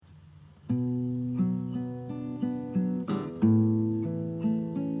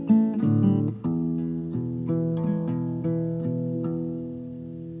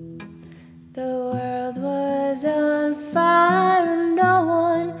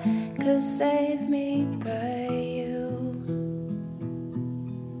save me but you.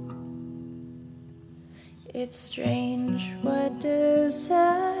 It's strange what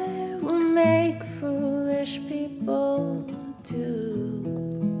desire will make foolish people do.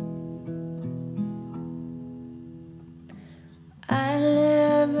 I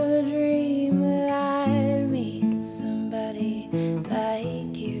never dreamed that I'd meet somebody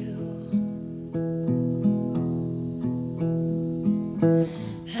like you.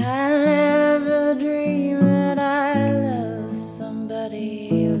 I never dreamed that I'd love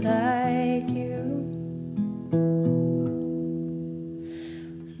somebody like you.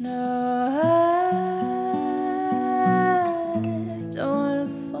 No, I don't wanna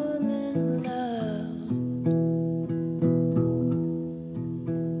fall in love.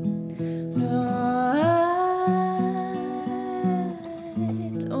 No, I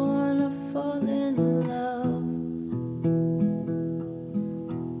don't wanna fall in love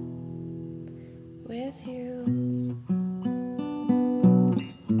with you.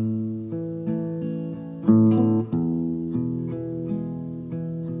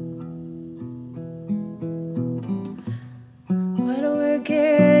 What a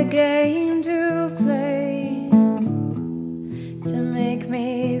wicked game to play to make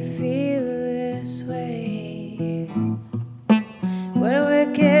me feel this way. What a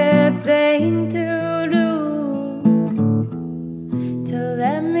wicked thing to do, to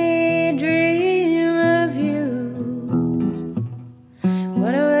let me dream of you.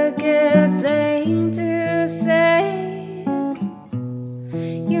 What a wicked thing to say,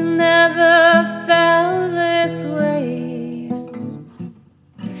 you never felt this way.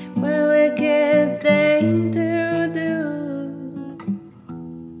 What a wicked thing to do,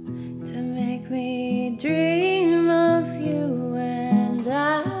 to make me dream of you. And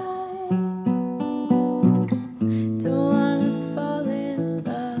I don't wanna fall in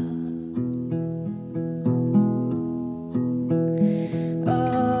love. Oh,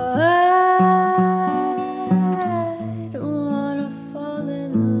 I don't wanna fall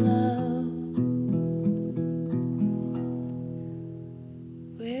in love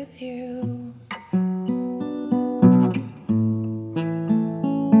with you.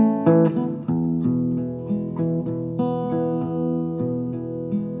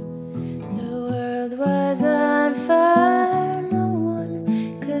 The world was on fire, no one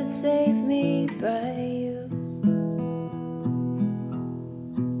could save me but you.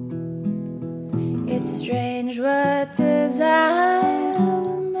 It's strange what desire